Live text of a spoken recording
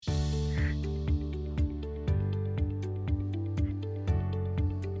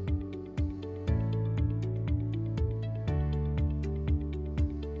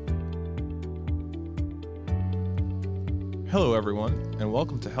Hello everyone, and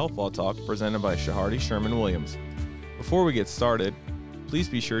welcome to Health Law Talk presented by Shahardy Sherman Williams. Before we get started, please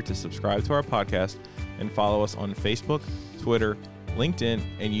be sure to subscribe to our podcast and follow us on Facebook, Twitter, LinkedIn,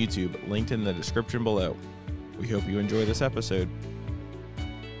 and YouTube, linked in the description below. We hope you enjoy this episode.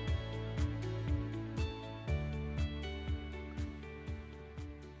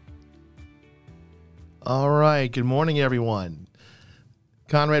 All right. Good morning, everyone.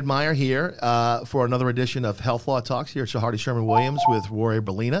 Conrad Meyer here for another edition of Health Law Talks here at Shahardy Sherman Williams with Rory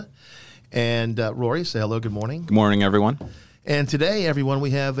Berlina. And Rory, say hello. Good morning. Good morning, everyone. And today, everyone, we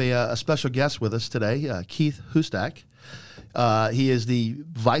have a special guest with us today, Keith Hustak. He is the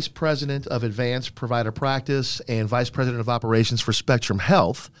Vice President of Advanced Provider Practice and Vice President of Operations for Spectrum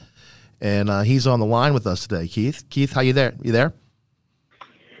Health. And he's on the line with us today. Keith, how you there? You there?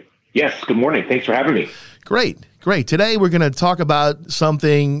 Yes, good morning. Thanks for having me. Great. Today we're going to talk about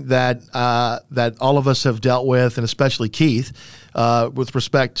something that that all of us have dealt with, and especially Keith, with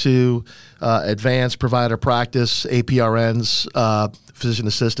respect to advanced provider practice, APRNs, physician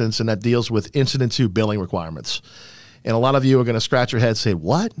assistants, and that deals with Incident 2 billing requirements. And a lot of you are going to scratch your head and say,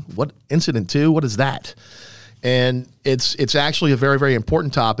 what? What Incident 2? What is that? And it's actually a very, very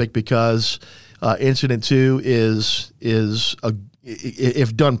important topic because Incident 2 is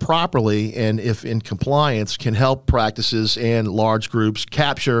if done properly and if in compliance, can help practices and large groups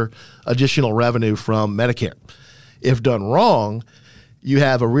capture additional revenue from Medicare. If done wrong, you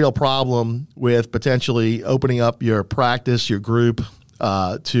have a real problem with potentially opening up your practice, your group,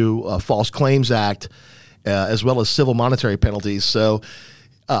 to a False Claims Act, as well as civil monetary penalties. So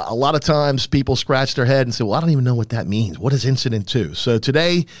a lot of times people scratch their head and say, well, I don't even know what that means. What is Incident 2? So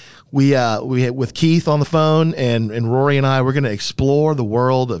today we with Keith on the phone and Rory and I, we're going to explore the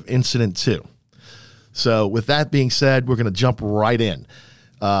world of Incident 2. So with that being said, we're going to jump right in.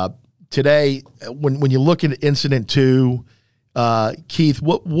 Today, when you look at Incident 2, Keith,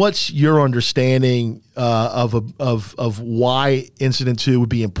 what's your understanding of why Incident 2 would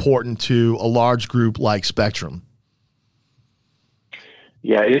be important to a large group like Spectrum?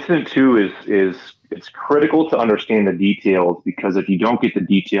 Yeah, Incident 2 is it's critical to understand the details, because if you don't get the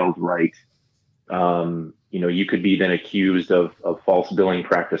details right, you could be then accused of false billing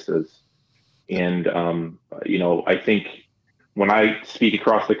practices. And, I think when I speak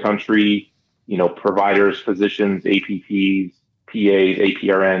across the country, providers, physicians, APPs, PAs,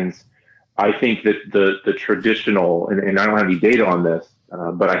 APRNs, I think that the traditional, and I don't have any data on this,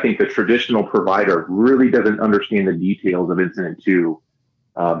 but I think the traditional provider really doesn't understand the details of Incident 2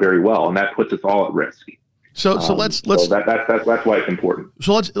 very well, and that puts us all at risk. So let's that's why it's important.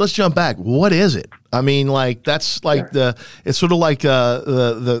 So let's jump back. What is it? I mean, that's it's sort of like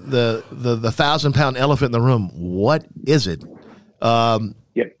the 1,000-pound elephant in the room. What is it? Yeah.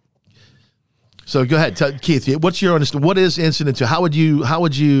 So go ahead, Keith. What's your understanding? What is Incident 2? How would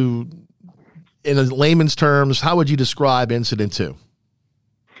you, in a layman's terms, how would you describe Incident 2?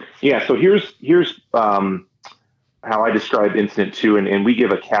 Yeah. So here's how I describe Incident 2, and we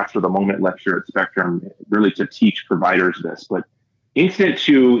give a capture the moment lecture at Spectrum really to teach providers this. But Incident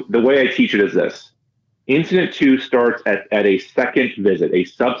 2, the way I teach it is this. Incident 2 starts at a second visit, a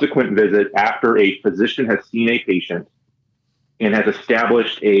subsequent visit after a physician has seen a patient and has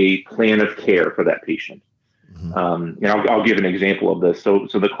established a plan of care for that patient. Mm-hmm. And I'll give an example of this. So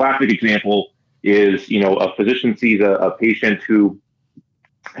the classic example is, a physician sees a patient who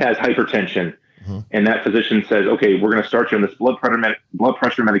has hypertension. Mm-hmm. And that physician says, okay, we're going to start you on this blood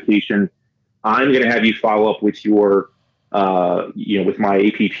pressure medication. I'm going to have you follow up with your, with my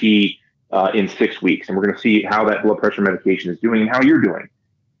APP in 6 weeks. And we're going to see how that blood pressure medication is doing and how you're doing.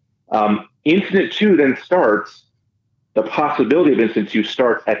 Incident 2 then starts, the possibility of Incident 2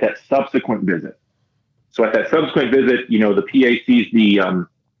 starts at that subsequent visit. So at that subsequent visit, the PA sees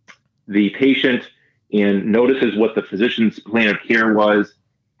the patient and notices what the physician's plan of care was.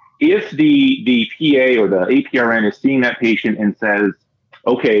 If the PA or the APRN is seeing that patient and says,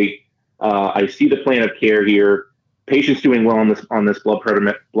 okay, I see the plan of care here, patient's doing well on this blood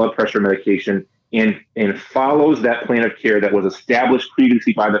pressure medication, and follows that plan of care that was established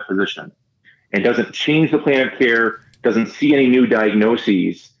previously by the physician, and doesn't change the plan of care, doesn't see any new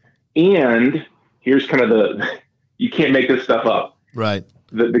diagnoses, and here's kind of you can't make this stuff up. Right.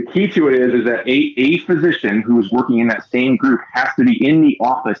 The key to it is that a physician who is working in that same group has to be in the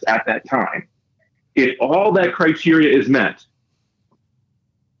office at that time. If all that criteria is met,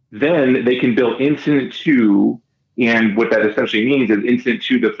 then they can bill Incident 2, and what that essentially means is Incident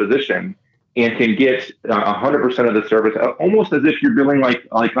 2 the physician, and can get 100% of the service, almost as if you're billing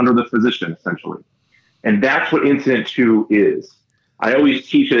like under the physician, essentially. And that's what Incident 2 is. I always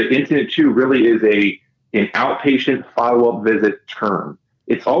teach that Incident 2 really is an outpatient follow-up visit term.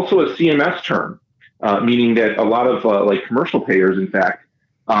 It's also a CMS term, meaning that a lot of like commercial payers, in fact,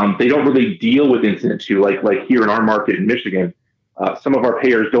 they don't really deal with Incident 2. Like here in our market in Michigan, some of our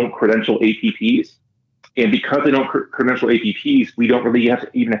payers don't credential APPs. And because they don't credential APPs, we don't really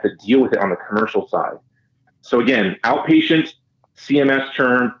even have to deal with it on the commercial side. So again, outpatient, CMS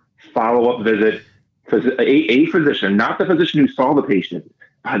term, follow-up visit, a physician, not the physician who saw the patient,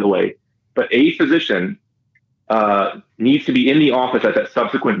 by the way, but a physician needs to be in the office at that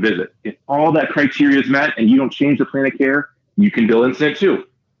subsequent visit. If all that criteria is met and you don't change the plan of care, you can bill Incident 2.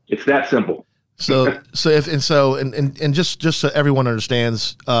 It's that simple. So just so everyone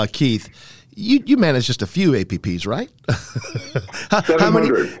understands, Keith, you manage just a few APPs, right?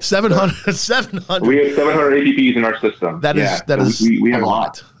 700. 700. We have 700 APPs in our system. That is we have a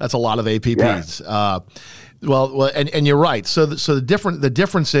lot. That's a lot of APPs. Yeah. Well, and you're right. So the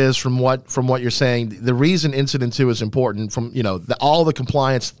difference is from what you're saying. The reason Incident 2 is important from all the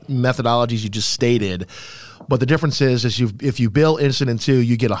compliance methodologies you just stated, but the difference is if you bill Incident 2,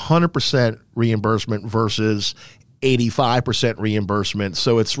 you get 100% reimbursement versus 85% reimbursement.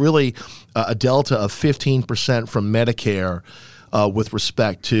 So it's really a delta of 15% from Medicare with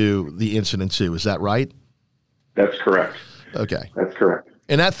respect to the Incident 2. Is that right? That's correct. Okay. That's correct.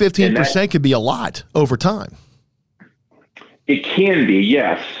 And that 15% could be a lot over time. It can be,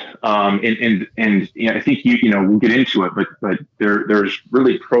 yes. And I think we'll get into it, but there's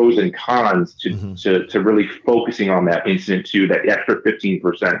really pros and cons to really focusing on that Incident 2, that extra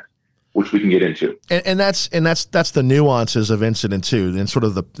 15%, which we can get into. And that's the nuances of Incident 2 and sort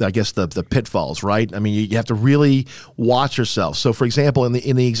of the pitfalls, right? I mean, you have to really watch yourself. So, for example,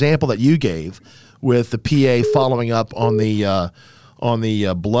 in the example that you gave with the PA following up on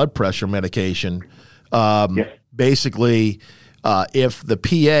the blood pressure medication, basically, if the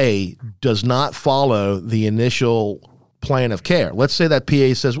PA does not follow the initial plan of care, let's say that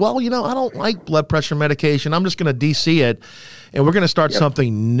PA says, well, I don't like blood pressure medication, I'm just going to DC it, and we're going to start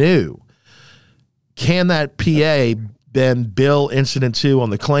something new. Can that PA then bill Incident 2 on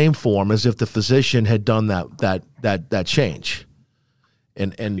the claim form as if the physician had done that change?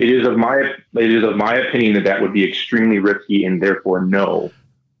 And it is of my opinion that would be extremely risky, and therefore no,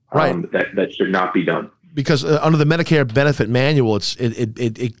 right. That should not be done. Because under the Medicare benefit manual,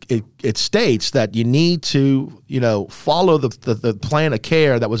 it states that you need to follow the plan of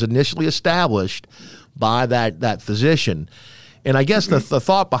care that was initially established by that physician. And I guess the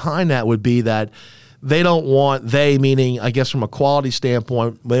thought behind that would be that meaning I guess from a quality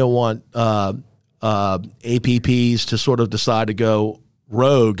standpoint, they don't want APPs to sort of decide to go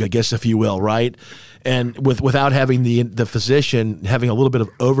rogue, I guess, if you will, right? And without having the physician having a little bit of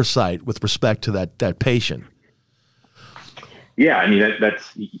oversight with respect to that patient. Yeah, I mean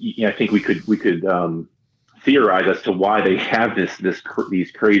that's I think we could theorize as to why they have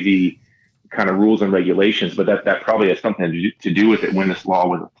these crazy kind of rules and regulations, but that probably has something to do with it when this law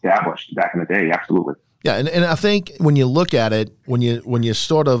was established back in the day. Absolutely. Yeah, and I think when you look at it, when you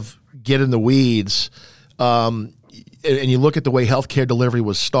sort of get in the weeds, and you look at the way healthcare delivery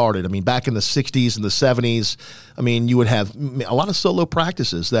was started. I mean, back in the 60s and the 70s, I mean, you would have a lot of solo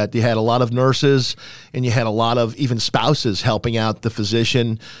practices that you had a lot of nurses and you had a lot of even spouses helping out the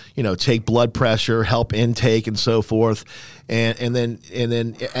physician, take blood pressure, help intake and so forth. And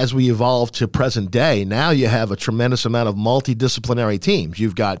then as we evolve to present day, now you have a tremendous amount of multidisciplinary teams.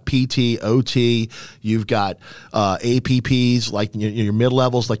 You've got PT, OT, you've got APPs, like your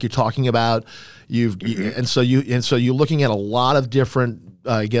mid-levels like you're talking about. And so you're looking at a lot of different,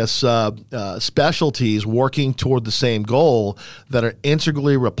 specialties working toward the same goal that are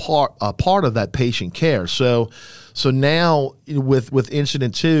integrally a part of that patient care. So now with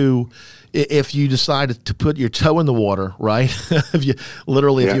Incident 2, if you decided to put your toe in the water, right? If you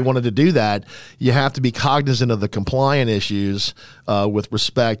wanted to do that, you have to be cognizant of the compliant issues with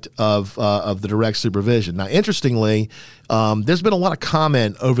respect of the direct supervision. Now, interestingly, there's been a lot of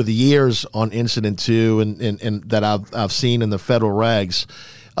comment over the years on Incident 2 and that I've seen in the federal regs.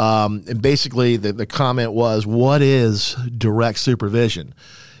 And basically, the comment was, "What is direct supervision?"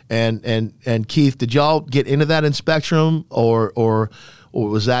 And Keith, did y'all get into that in Spectrum, or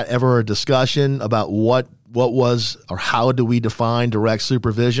was that ever a discussion about what was or how do we define direct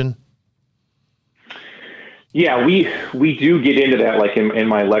supervision? Yeah, we do get into that. Like in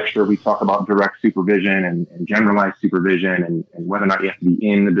my lecture, we talk about direct supervision and generalized supervision and whether or not you have to be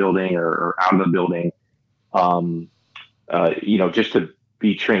in the building or out of the building. Just to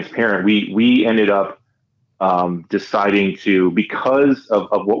be transparent, we ended up deciding to, because of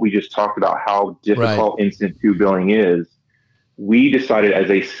what we just talked about, how difficult Incident 2 billing is, we decided as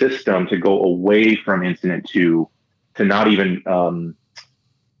a system to go away from Incident 2, to not even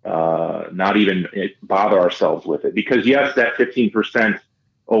bother ourselves with it. Because yes, that 15%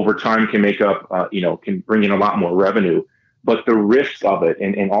 over time can make up, can bring in a lot more revenue, but the risks of it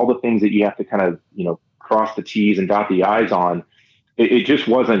and all the things that you have to kind of, cross the T's and dot the I's on, it just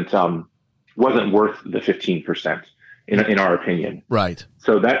wasn't worth the 15% in our opinion. Right.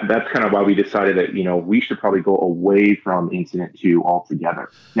 So that's kind of why we decided that, we should probably go away from Incident 2 altogether.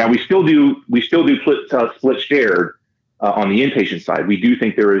 Now we still do split shared on the inpatient side. We do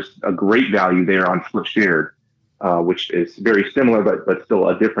think there is a great value there on split shared, which is very similar, but still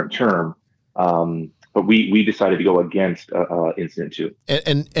a different term. But we decided to go against Incident 2.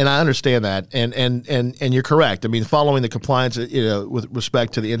 And I understand that, and you're correct. I mean, following the compliance, with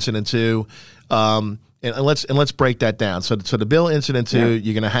respect to the Incident 2, and let's break that down. So to bill Incident 2,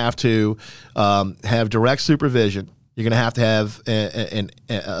 you're going to have to have direct supervision. You're going to have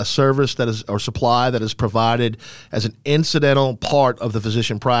a service that is, or supply that is provided as an incidental part of the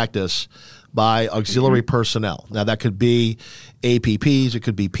physician practice by auxiliary personnel. Now that could be APPs, it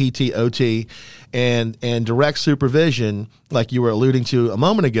could be PT, OT, and direct supervision, like you were alluding to a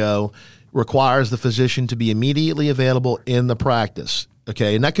moment ago, requires the physician to be immediately available in the practice.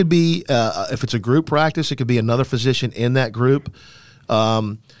 Okay, and that could be if it's a group practice, it could be another physician in that group.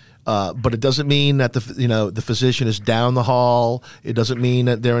 But it doesn't mean that the physician is down the hall. It doesn't mean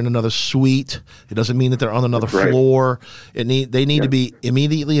that they're in another suite. It doesn't mean that they're on another floor. They need to be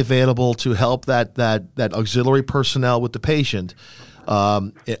immediately available to help that auxiliary personnel with the patient.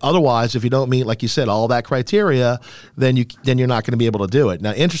 Otherwise, if you don't meet, like you said, all that criteria, then you're not going to be able to do it.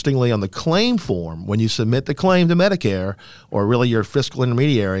 Now, interestingly, on the claim form, when you submit the claim to Medicare, or really your fiscal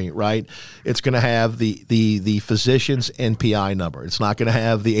intermediary, right, it's going to have the physician's NPI number. It's not going to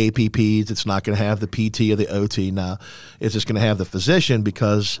have the APPs. It's not going to have the PT or the OT. Now, it's just going to have the physician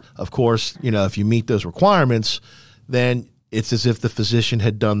because, of course, if you meet those requirements, then it's as if the physician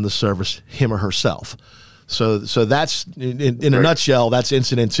had done the service him or herself. So that's in a nutshell. That's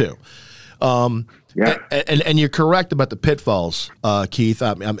Incident 2. And you're correct about the pitfalls, Keith.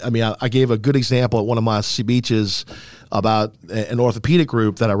 I mean, I gave a good example at one of my speeches about an orthopedic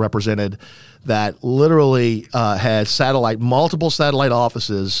group that I represented that literally had multiple satellite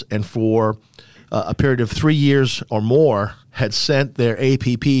offices, and for a period of 3 years or more had sent their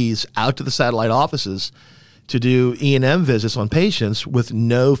APPs out to the satellite offices to do E&M visits on patients with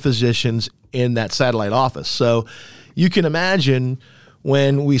no physicians in that satellite office. So you can imagine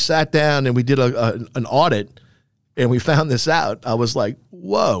when we sat down and we did an audit and we found this out, I was like,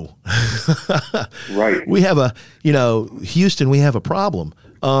 whoa. Right. We have Houston, we have a problem.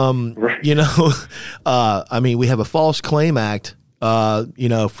 Right. I mean, we have a False Claim Act,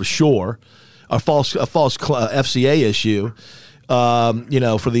 for sure, a false FCA issue,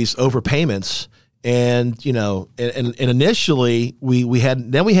 for these overpayments. And initially we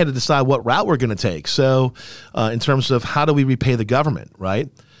had to decide what route we're going to take. So, in terms of how do we repay the government, right?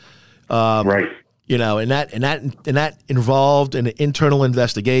 Right. And that involved an internal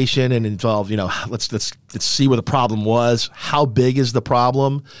investigation and involved, let's see where the problem was. How big is the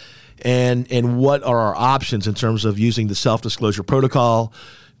problem, and what are our options in terms of using the self-disclosure protocol?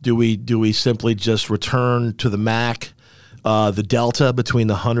 Do we simply just return to the MAC? The delta between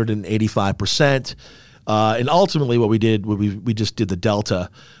the 100 and 85%. And ultimately what we did, we just did the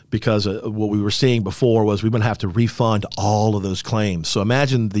delta because what we were seeing before was we would have to refund all of those claims. So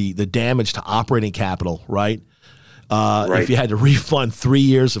imagine the damage to operating capital, right? If you had to refund 3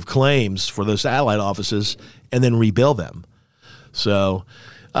 years of claims for those satellite offices and then rebill them. So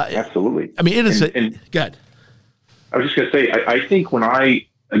absolutely. I mean, it is go ahead. I was just going to say, I think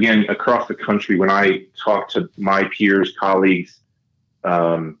again, across the country, when I talk to my peers, colleagues,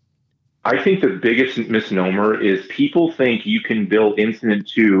 I think the biggest misnomer is people think you can bill Incident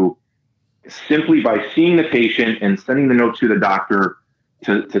 2 simply by seeing the patient and sending the note to the doctor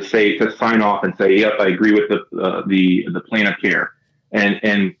to sign off and say, yep, I agree with the plan of care.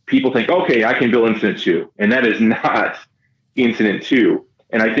 And people think, okay, I can bill Incident 2. And that is not Incident 2.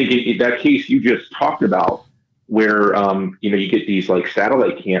 And I think in that case you just talked about, where you get these like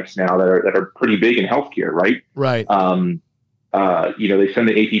satellite camps now that are pretty big in healthcare, right? Right. They send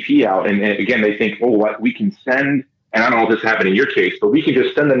the APP out, and again they think, we can send, and I don't know if this happened in your case, but we can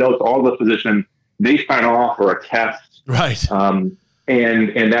just send the notes all the physician, they sign off or a test, right?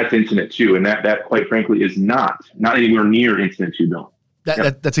 And that's Incident 2, and that quite frankly is not anywhere near Incident 2 bill.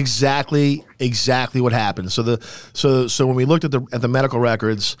 That's exactly what happened. So when we looked at the medical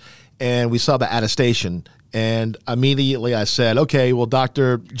records and we saw the attestation. And immediately I said, okay, well,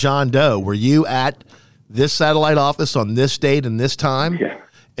 Dr. John Doe, were you at this satellite office on this date and this time? Yeah.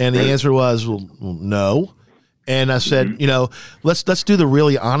 And the answer was, well, no. And I said, let's do the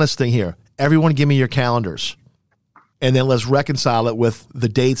really honest thing here. Everyone give me your calendars. And then let's reconcile it with the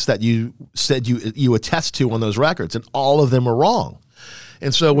dates that you said you attest to on those records. And all of them were wrong.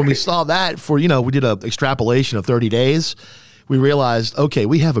 And so when we saw that we did an extrapolation of 30 days, we realized, okay,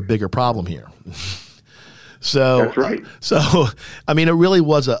 we have a bigger problem here. So that's right. So, I mean, it really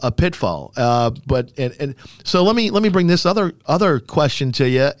was a pitfall. But so let me bring this other question to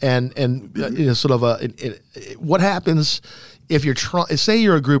you, and sort of what happens if you're say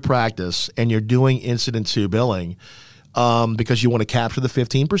you're a group practice and you're doing incident to billing, because you want to capture the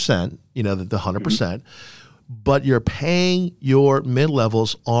 15%, the 100%, but you're paying your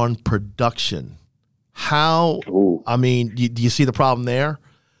mid-levels on production. How? Ooh. I mean, do you see the problem there?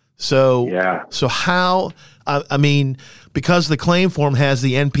 So yeah. So how? I mean, because the claim form has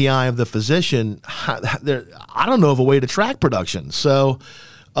the NPI of the physician, I don't know of a way to track production. So,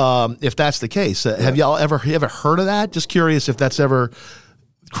 if that's the case, have y'all ever heard of that? Just curious if that's ever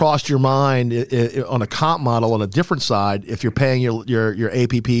crossed your mind on a comp model on a different side. If you're paying your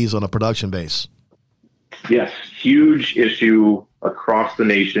APPs on a production base. Yes, huge issue across the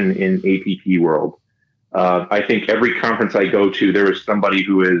nation in APP world. I think every conference I go to, there is somebody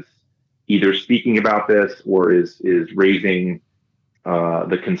who is either speaking about this or is raising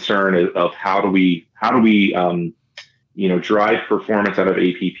the concern of how do we drive performance out of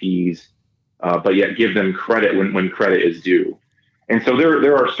APPs, but yet give them credit when credit is due. And so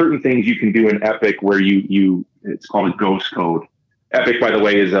there are certain things you can do in Epic where it's called a ghost code. Epic, by the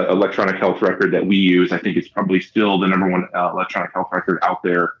way, is an electronic health record that we use. I think it's probably still the number one electronic health record out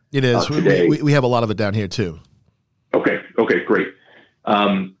there. It is. Today. We have a lot of it down here too. Okay, great.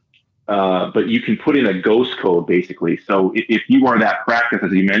 But you can put in a ghost code basically. So if you are that practice,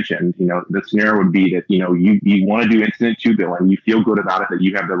 as you mentioned, the scenario would be that, you want to do incident to billing, you feel good about it, that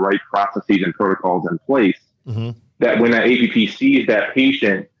you have the right processes and protocols in place, that when that APP sees that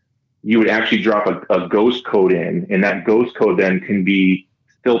patient, you would actually drop a ghost code in, and that ghost code then can be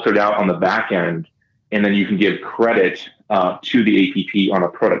filtered out on the back end, and then you can give credit to the APP on a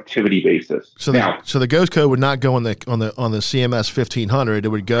productivity basis. So the ghost code would not go on the CMS 1500. It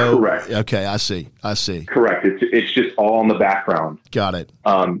would go. Correct. Okay, I see. Correct. It's just all in the background. Got it.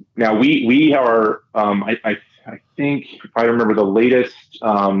 Now we are. I think if I remember the latest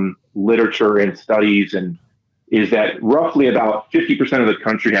literature and studies is that roughly about 50% of the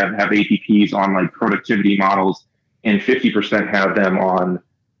country have APPs on like productivity models, and 50% have them on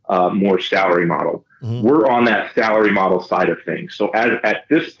more salary model. Mm-hmm. We're on that salary model side of things. So at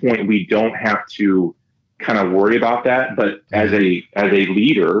this point, we don't have to kind of worry about that. But as a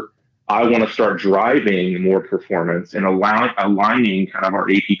leader, I want to start driving more performance and aligning kind of our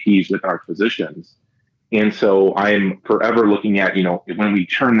APPs with our physicians. And so I'm forever looking at, when we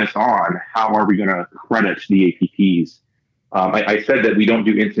turn this on, how are we going to credit the APPs? I said that we don't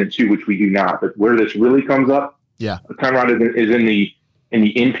do incident to, which we do not, but where this really comes up, Conrad, is in the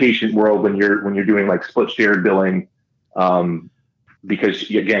inpatient world when you're doing like split shared billing, because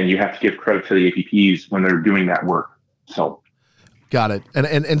again, you have to give credit to the APPs when they're doing that work. So. Got it.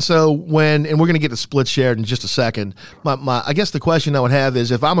 And so we're going to get to split shared in just a second. I guess the question I would have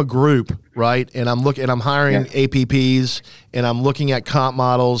is, if I'm a group, right, and I'm hiring APPs and I'm looking at comp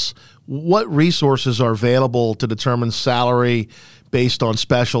models, what resources are available to determine salary based on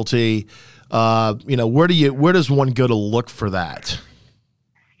specialty? Where does one go to look for that?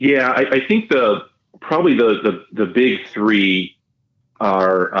 Yeah, I think probably the big three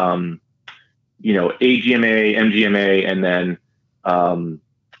are AGMA, MGMA, and then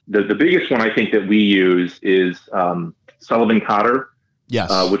the biggest one I think that we use is Sullivan Cotter,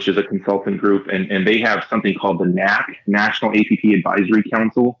 which is a consultant group, and they have something called the NAC, National APP Advisory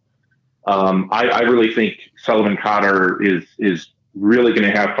Council. I really think Sullivan Cotter is really going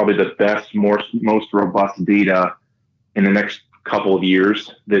to have probably the best, most robust data in the next couple of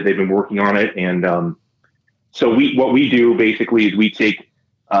years that they've been working on it. And so what we do basically is we take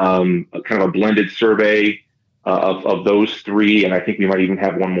kind of a blended survey of those three, and I think we might even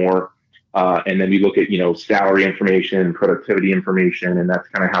have one more. And then we look at, salary information, productivity information, and that's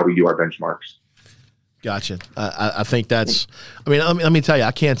kind of how we do our benchmarks. Gotcha. I think that's, let me tell you,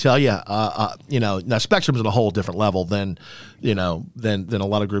 I can't tell you, now Spectrum's at a whole different level than a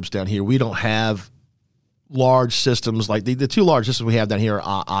lot of groups down here. We don't have large systems like the two large systems we have down here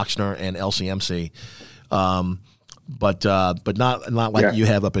are Ochsner and LCMC. But not like you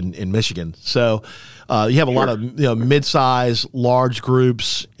have up in Michigan. So you have a lot of mid-size, large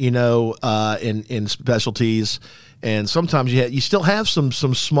groups, in specialties, And sometimes you still have some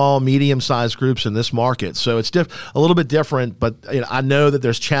small, medium-sized groups in this market. So it's a little bit different, but I know that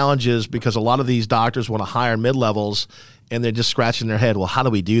there's challenges because a lot of these doctors want to hire mid-levels, and they're just scratching their head. Well, how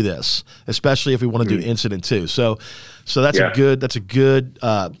do we do this? Especially if we want to do incident too. So that's a good.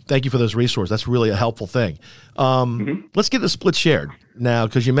 Thank you for those resources. That's really a helpful thing. Let's get the split shared now,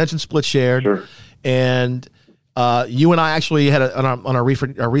 because you mentioned split shared, Sure. and you and I actually had on our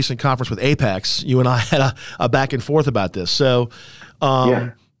recent conference with Apex. You and I had a back and forth about this. So,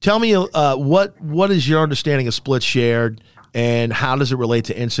 tell me what is your understanding of split shared, and how does it relate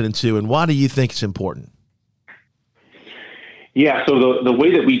to incident two, and why do you think it's important? Yeah, so the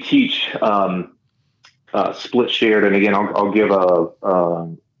way that we teach split shared, and again, I'll give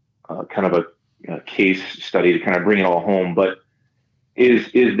a kind of a case study to kind of bring it all home, but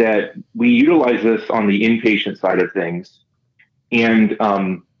is that we utilize this on the inpatient side of things, and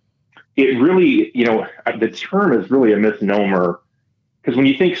it really, the term is really a misnomer, because when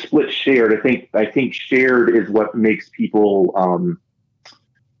you think split shared, I think shared is what makes people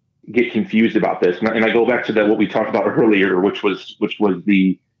get confused about this, and I go back to what we talked about earlier, which was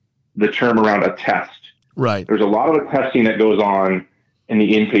the term around a test. Right. There's a lot of testing that goes on in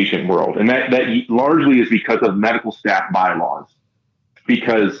the inpatient world, and that largely is because of medical staff bylaws.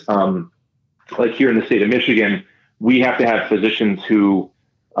 Because, like here in the state of Michigan, we have to have physicians who,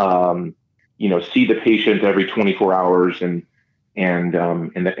 see the patient every 24 hours, and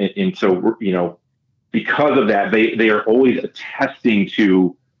so because of that, they are always attesting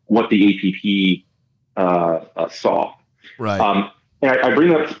to what the APP saw. Right. And I bring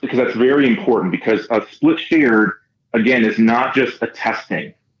that up because that's very important, because a split shared, again, is not just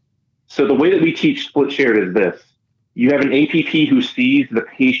attesting. So the way that we teach split shared is this. You have an APP who sees the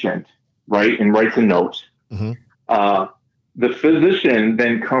patient, right, and writes a note. Mm-hmm. The physician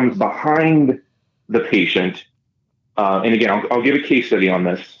then comes behind the patient. And again, I'll give a case study on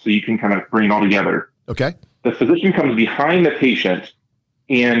this so you can kind of bring it all together. Okay. The physician comes behind the patient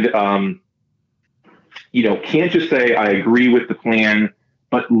and, can't just say, I agree with the plan,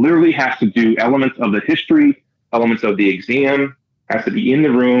 but literally has to do elements of the history, elements of the exam, has to be in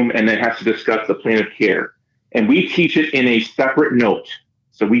the room, and then has to discuss the plan of care. And we teach it in a separate note.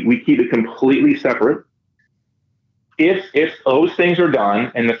 So we keep it completely separate. If those things are done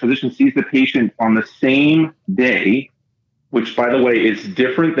and the physician sees the patient on the same day, which, by the way, is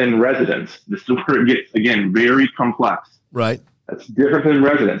different than residents. This is where it gets, again, very complex. Right. That's different than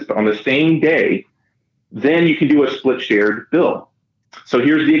residents. But on the same day, then you can do a split shared bill. So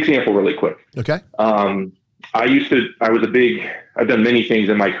here's the example really quick. Okay. I've done many things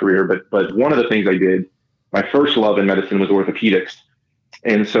in my career, but one of the things I did, my first love in medicine was orthopedics.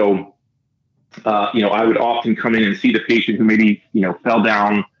 And so, I would often come in and see the patient who maybe, fell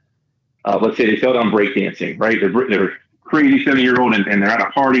down, let's say they fell down breakdancing, right? They're crazy 70-year-old and they're at a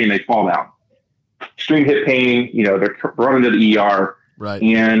party and they fall down. Extreme hip pain, they're running to the ER. Right.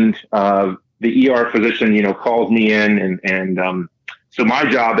 And the ER physician, calls me in. And so my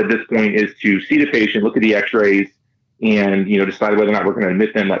job at this point is to see the patient, look at the x-rays, and, decide whether or not we're going to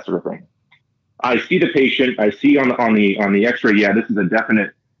admit them, that sort of thing. I see the patient. I see on the X-ray, this is a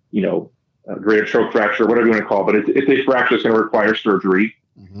definite, greater choke fracture, whatever you want to call it, but it's a fracture that's going to require surgery.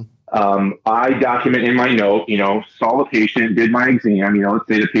 Mm-hmm. I document in my note, saw the patient, did my exam. Let's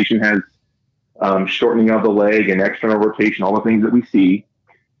say the patient has shortening of the leg and external rotation, all the things that we see.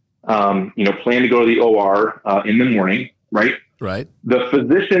 Plan to go to the OR in the morning, right? Right. The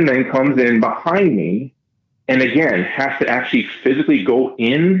physician then comes in behind me, and again has to actually physically go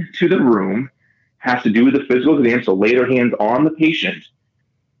into the room. Has to do the physical exam, so lay their hands on the patient.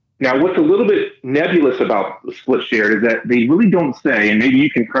 Now, what's a little bit nebulous about the split shared is that they really don't say, and maybe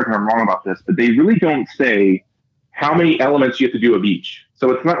you can correct me if I'm wrong about this, but they really don't say how many elements you have to do of each. So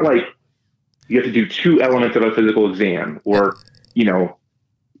it's not like you have to do 2 elements of a physical exam, or,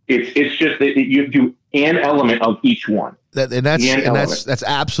 it's just that you have to do an element of each one. That's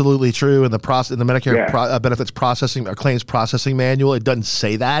absolutely true in the Medicare benefits processing or claims processing manual. It doesn't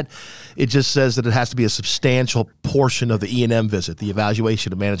say that. It just says that it has to be a substantial portion of the E&M visit, the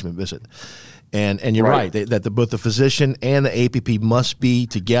evaluation and management visit. And you're right, that both the physician and the APP must be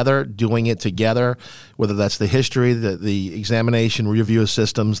together, doing it together, whether that's the history, the examination, review of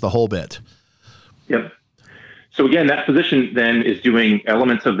systems, the whole bit. Yep. So again, that physician then is doing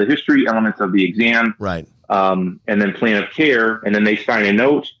elements of the history, elements of the exam. Right. And then plan of care, and then they sign a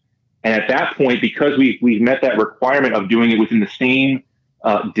note. And at that point, because we've met that requirement of doing it within the same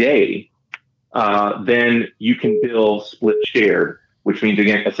day, then you can bill split shared, which means,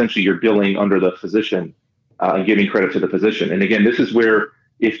 again, essentially you're billing under the physician and giving credit to the physician. And again, this is where,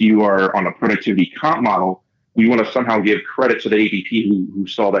 if you are on a productivity comp model, we want to somehow give credit to the APP who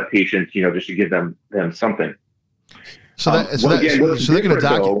saw that patient, just to give them something. So they're going to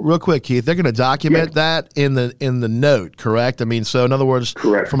document real quick, Keith. They're going to document that in the note, correct? I mean, so in other words,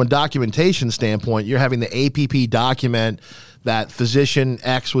 correct. From a documentation standpoint, you're having the APP document that physician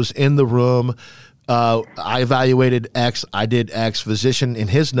X was in the room. I evaluated X. I did X. Physician in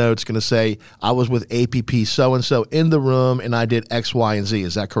his notes going to say I was with APP so and so in the room, and I did X, Y, and Z.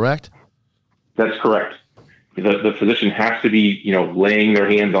 Is that correct? That's correct. The physician has to be laying their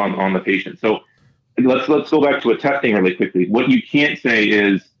hands on the patient. So. Let's go back to a testing really quickly. What you can't say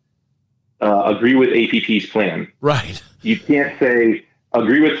is agree with APP's plan. Right. You can't say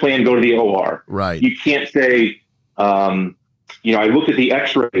agree with plan, go to the OR. Right. You can't say, I looked at the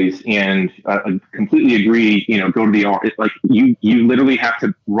X-rays and completely agree. Go to the OR. It's like you literally have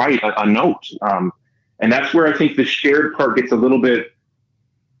to write a note, and that's where I think the shared part gets a little bit.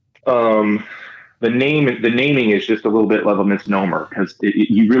 The naming is just a little bit of a misnomer because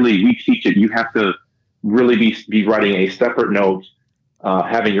we teach it. You have to really be writing a separate note,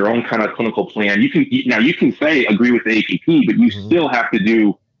 having your own kind of clinical plan. You can say agree with the APP, but you still have to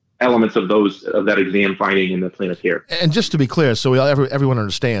do elements of that exam finding in the plan of care. And just to be clear, so everyone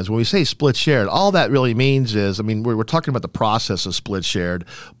understands, when we say split shared, all that really means is, I mean, we're talking about the process of split shared,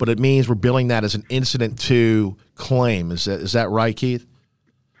 but it means we're billing that as an incident to claim. Is that right, Keith?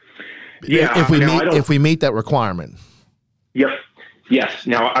 Yeah. If we meet that requirement. Yep. Yes.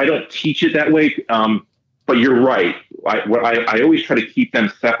 Now I don't teach it that way, but you're right. I always try to keep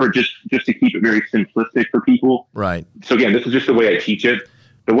them separate, just to keep it very simplistic for people. Right. So again, this is just the way I teach it.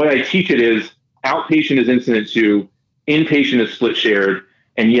 The way I teach it is outpatient is incident to, inpatient is split shared,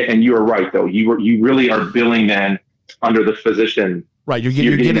 and you are right though. You really are billing then under the physician. Right. You're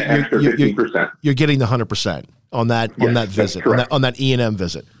getting the extra 50%. You're getting the 100% on that visit, on that E&M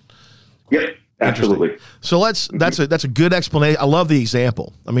visit. Yep, absolutely. So that's a good explanation. I love the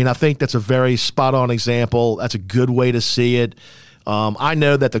example. I mean, I think that's a very spot on example. That's a good way to see it. I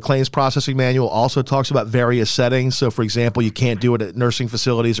know that the claims processing manual also talks about various settings. So, for example, you can't do it at nursing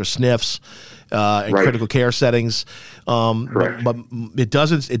facilities or SNFs and critical care settings. But it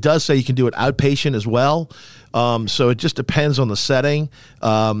does say you can do it outpatient as well. So it just depends on the setting.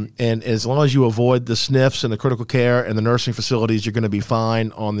 And as long as you avoid the SNFs and the critical care and the nursing facilities, you're going to be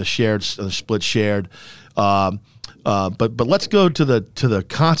fine on the split shared. But let's go to the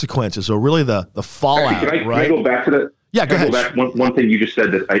consequences, or really the fallout. Actually, can I go back to that? Yeah, go ahead. Go back. One thing you just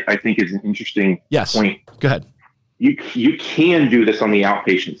said that I think is an interesting point. Go ahead. You can do this on the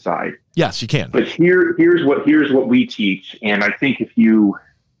outpatient side. Yes, you can. But here's what we teach, and I think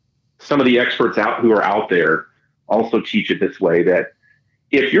some of the experts who are out there also teach it this way, that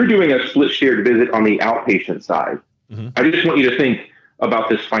if you're doing a split shared visit on the outpatient side, I just want you to think about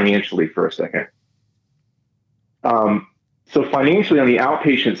this financially for a second. So financially on the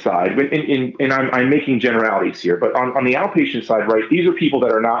outpatient side, and I'm making generalities here, but on the outpatient side, right, these are people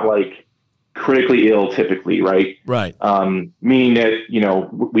that are not like critically ill typically, right? Right. Meaning that,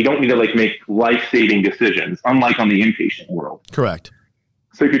 we don't need to like make life-saving decisions, unlike on the inpatient world. Correct.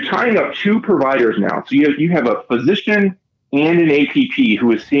 So if you're tying up two providers now, so you have a physician and an APP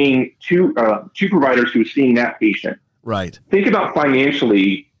who is seeing two providers who are seeing that patient. Right. Think about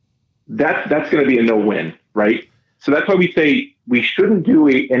financially, that's going to be a no-win, right? So that's why we say we should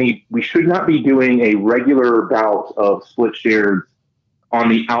not be doing a regular bout of split shared on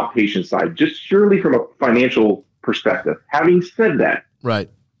the outpatient side, just purely from a financial perspective. Having said that, right,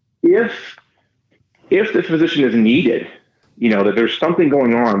 if the physician is needed, that there's something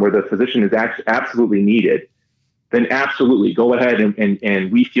going on where the physician is absolutely needed, then absolutely go ahead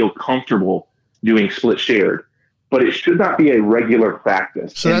and we feel comfortable doing split shared. But it should not be a regular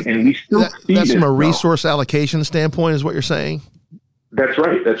practice. So and we still see that's this, from a resource allocation standpoint, is what you're saying? That's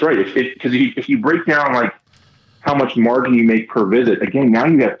right. Because if you break down like how much margin you make per visit, again, now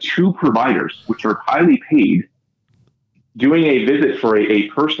you have two providers, which are highly paid, doing a visit for a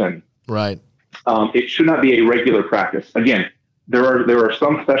person. Right. It should not be a regular practice. Again, there are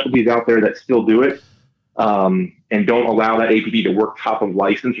some specialties out there that still do it and don't allow that APP to work top of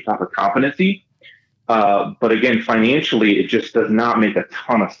license or top of competency. But again, financially, it just does not make a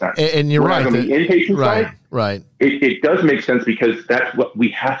ton of sense. And you're right. On the inpatient side, right. It does make sense because that's what we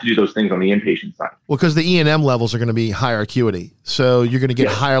have to do those things on the inpatient side. Well, because the E&M levels are going to be higher acuity. So you're going to get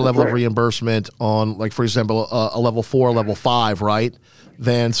higher level of reimbursement on, like, for example, a level 4, or level 5, right?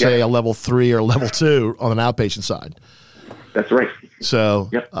 Than, say, a level 3 or level 2 on an outpatient side. That's right. So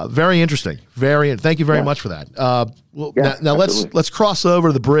very interesting. Thank you very much for that. Now let's cross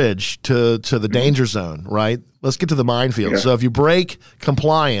over the bridge to the danger zone, right? Let's get to the minefield. Yeah. So if you break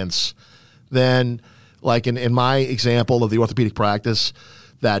compliance, then like in my example of the orthopedic practice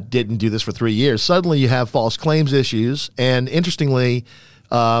that didn't do this for 3 years, suddenly you have false claims issues. And interestingly,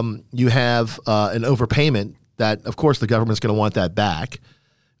 you have an overpayment that, of course, the government's going to want that back.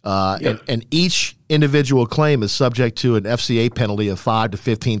 And each individual claim is subject to an FCA penalty of $5,000 to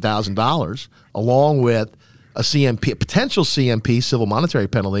 $15,000, along with a potential CMP, civil monetary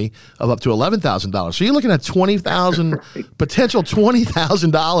penalty of up to $11,000. So you're looking at potential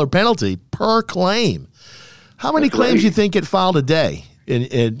 $20,000 penalty per claim. How many claims do you think get filed a day,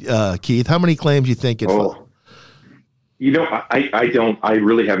 Keith? How many claims do you think get filed? I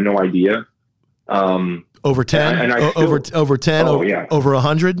really have no idea. Over 10? Over 10? Over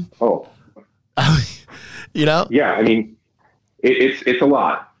 100? Oh. Yeah, I mean, it's a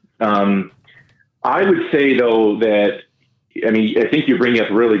lot. I would say, though, that, I think you bring up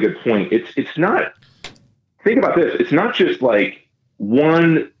a really good point. It's not, think about this. It's not just like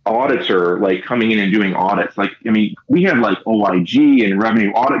one auditor, like coming in and doing audits. Like, we have like OIG and revenue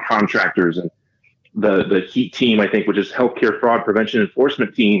audit contractors and the HEAT team, I think, which is Healthcare Fraud Prevention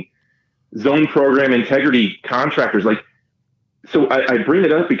Enforcement team, zone program integrity contractors. Like, so I bring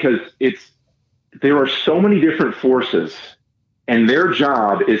it up because there are so many different forces, and their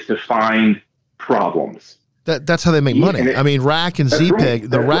job is to find problems. That's how they make money. RAC and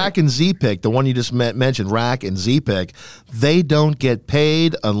ZPIC, RAC and ZPIC, the one you just mentioned, RAC and ZPIC, they don't get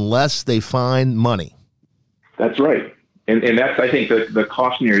paid unless they find money. That's right. And that's, I think, the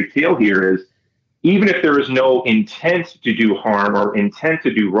cautionary tale here is, even if there is no intent to do harm or intent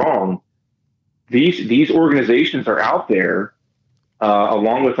to do wrong, these organizations are out there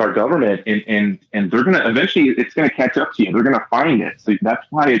along with our government, and they're going to eventually, it's going to catch up to you. They're going to find it. So that's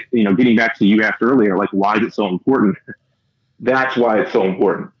why it's, getting back to you asked earlier, like, why is it so important? That's why it's so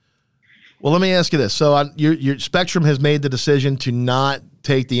important. Well, let me ask you this. So your Spectrum has made the decision to not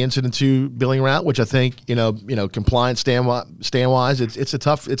take the Incident to billing route, which I think, compliance stand wise, it's a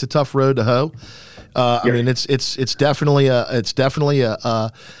tough road to hoe. It's definitely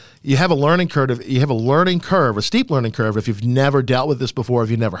a you have a learning curve. You have a steep learning curve. If you've never dealt with this before, if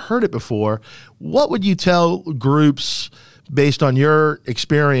you've never heard it before, what would you tell groups based on your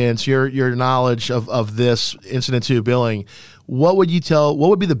experience, your knowledge of this Incident to billing? What would be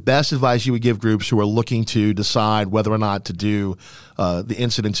the best advice you would give groups who are looking to decide whether or not to do the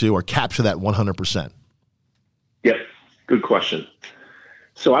Incident to or capture that 100%? Yep. Good question.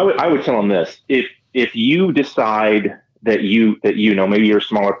 So I would tell them this: if you decide that maybe you're a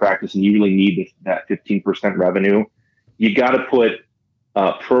smaller practice and you really need that 15% revenue, you got to put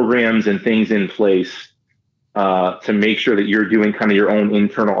programs and things in place to make sure that you're doing kind of your own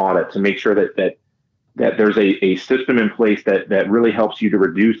internal audit, to make sure that there's a system in place that really helps you to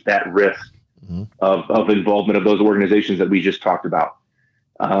reduce that risk of involvement of those organizations that we just talked about.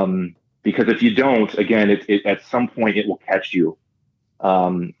 Because if you don't, again, it at some point it will catch you.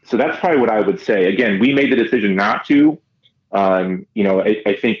 So that's probably what I would say. Again, we made the decision not to.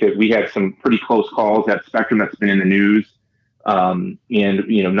 I think that we had some pretty close calls at Spectrum that's been in the news, and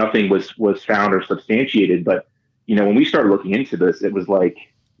nothing was found or substantiated. But when we started looking into this, it was like,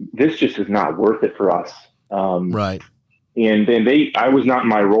 this just is not worth it for us. Right. And then I was not in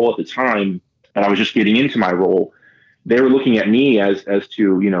my role at the time, and I was just getting into my role. They were looking at me as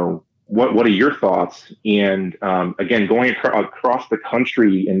to what are your thoughts? And again, going across the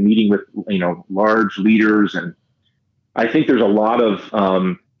country and meeting with large leaders, and I think there's a lot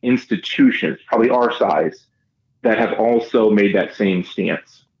of institutions, probably our size, that have also made that same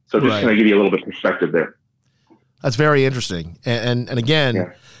stance. So just going to give you a little bit of perspective there. That's very interesting. And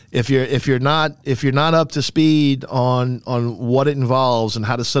again, if you're not up to speed on what it involves and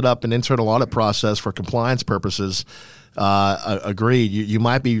how to set up an internal audit process for compliance purposes, agreed. You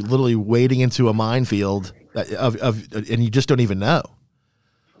might be literally wading into a minefield and you just don't even know.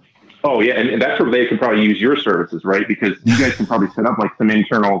 Oh yeah, and that's where they can probably use your services, right? Because you guys can probably set up like some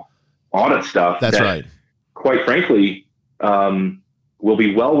internal audit stuff. That's right. Quite frankly, will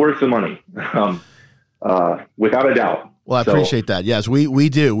be well worth the money, without a doubt. Well, I appreciate that. Yes, we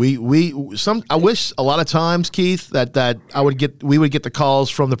do. I wish a lot of times, Keith, that we would get the calls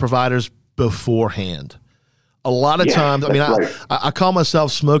from the providers beforehand. A lot of times, I call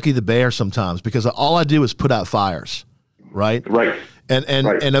myself Smokey the Bear sometimes because all I do is put out fires, right? Right. And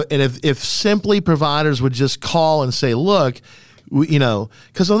if simply providers would just call and say, look,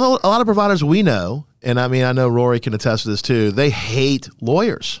 because a lot of providers we know, and I know Rory can attest to this too, they hate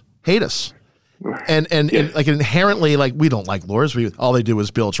lawyers, hate us. And like inherently, like, we don't like lawyers. All they do is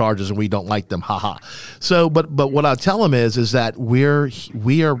bill charges, and we don't like them. Haha. So, but what I tell them is that we're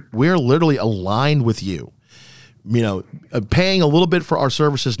literally aligned with you. Paying a little bit for our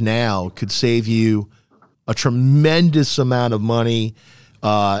services now could save you a tremendous amount of money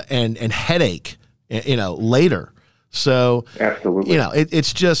and headache, later. So absolutely,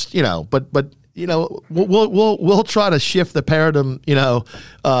 it's just but we'll try to shift the paradigm,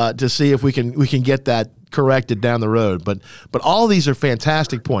 to see if we can get that corrected down the road. But all these are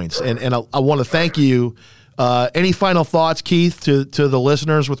fantastic points, and I want to thank you. Any final thoughts, Keith, to the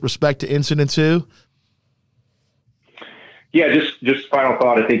listeners with respect to Incident 2? Yeah, just final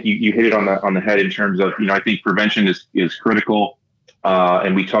thought. I think you hit it on the head in terms of, I think prevention is critical.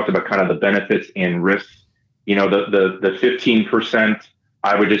 And we talked about kind of the benefits and risks. The 15%,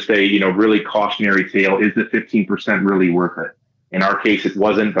 I would just say, really cautionary tale. Is the 15% really worth it? In our case, it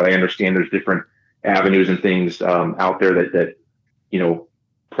wasn't, but I understand there's different avenues and things out there that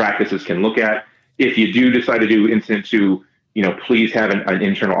practices can look at. If you do decide to do Incident 2, please have an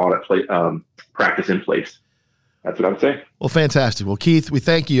internal audit practice in place. That's what I would say. Well, fantastic. Well, Keith, we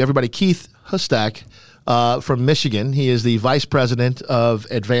thank you, everybody. Keith Hustak from Michigan. He is the Vice President of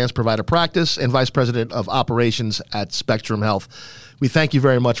Advanced Provider Practice and Vice President of Operations at Spectrum Health. We thank you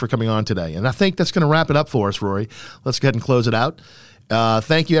very much for coming on today. And I think that's going to wrap it up for us, Rory. Let's go ahead and close it out.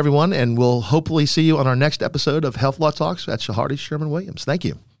 Thank you, everyone, and we'll hopefully see you on our next episode of Health Law Talks at Chehardy Sherman Williams. Thank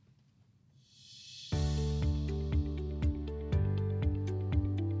you.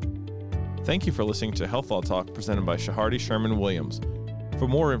 Thank you for listening to Health Law Talk presented by Chehardy Sherman Williams. For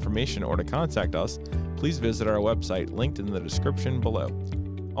more information or to contact us, please visit our website linked in the description below.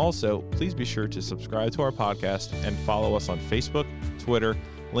 Also, please be sure to subscribe to our podcast and follow us on Facebook, Twitter,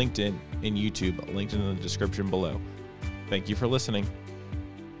 LinkedIn, and YouTube linked in the description below. Thank you for listening.